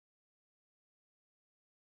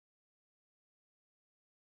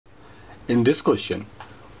In this question,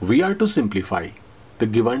 we are to simplify the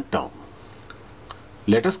given term.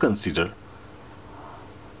 Let us consider,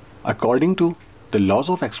 according to the laws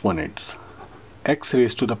of exponents, x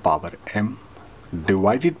raised to the power m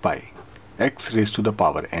divided by x raised to the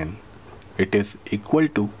power n, it is equal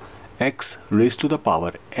to x raised to the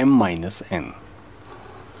power m minus n.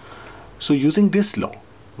 So using this law,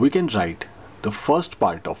 we can write the first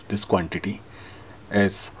part of this quantity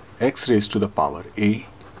as x raised to the power a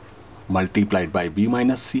multiplied by b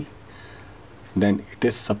minus c, then it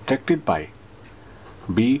is subtracted by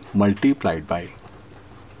b multiplied by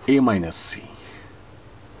a minus c.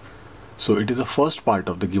 So it is the first part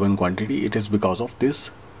of the given quantity. It is because of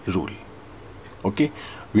this rule, okay,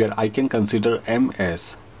 where I can consider m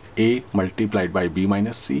as a multiplied by b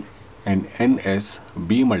minus c and n as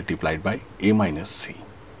b multiplied by a minus c.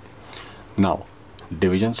 Now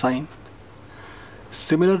division sign.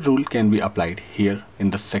 Similar rule can be applied here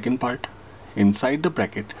in the second part. Inside the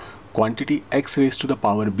bracket, quantity x raised to the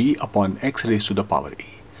power b upon x raised to the power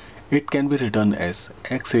a, it can be written as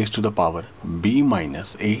x raised to the power b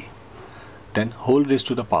minus a, then whole raised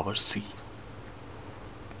to the power c.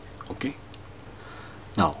 Okay.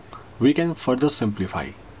 Now we can further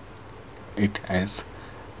simplify it as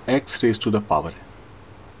x raised to the power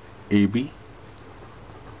ab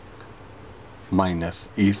minus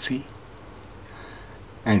ac,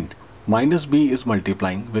 and minus b is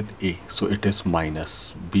multiplying with a, so it is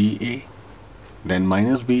minus ba, then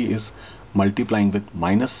minus b is multiplying with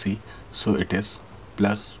minus c, so it is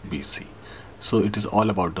plus bc. So it is all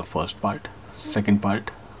about the first part. Second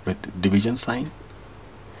part, with division sign,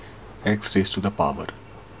 x raised to the power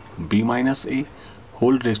b minus a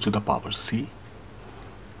whole raised to the power c.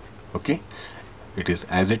 Okay, it is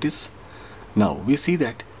as it is. Now we see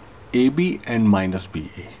that ab and minus ba,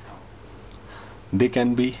 they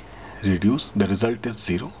can be reduced. The result is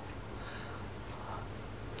 0.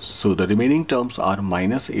 So the remaining terms are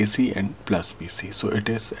minus ac and plus bc. So it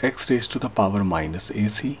is x raised to the power minus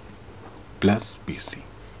ac plus bc.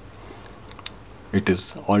 It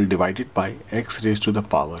is all divided by x raised to the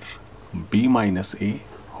power b minus a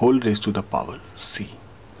whole raised to the power c.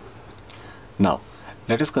 Now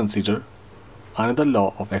let us consider another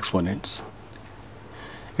law of exponents.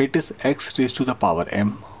 It is x raised to the power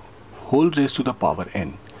m whole raised to the power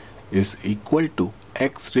n is equal to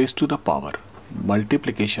x raised to the power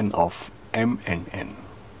multiplication of m and n.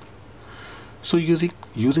 So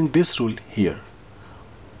using this rule here,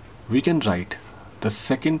 we can write the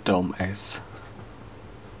second term as,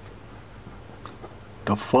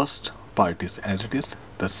 the first part is as it is,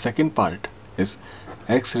 the second part is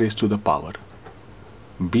x raised to the power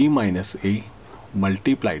b minus a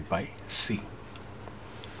multiplied by c.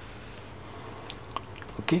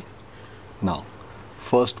 Okay. Now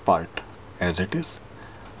first part as it is,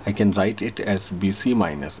 I can write it as bc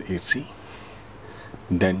minus ac,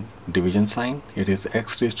 then division sign, it is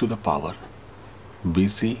x raised to the power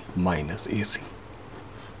bc minus ac.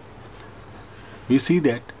 We see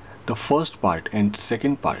that the first part and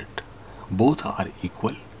second part both are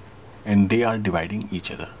equal and they are dividing each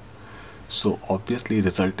other, so obviously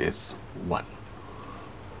result is 1.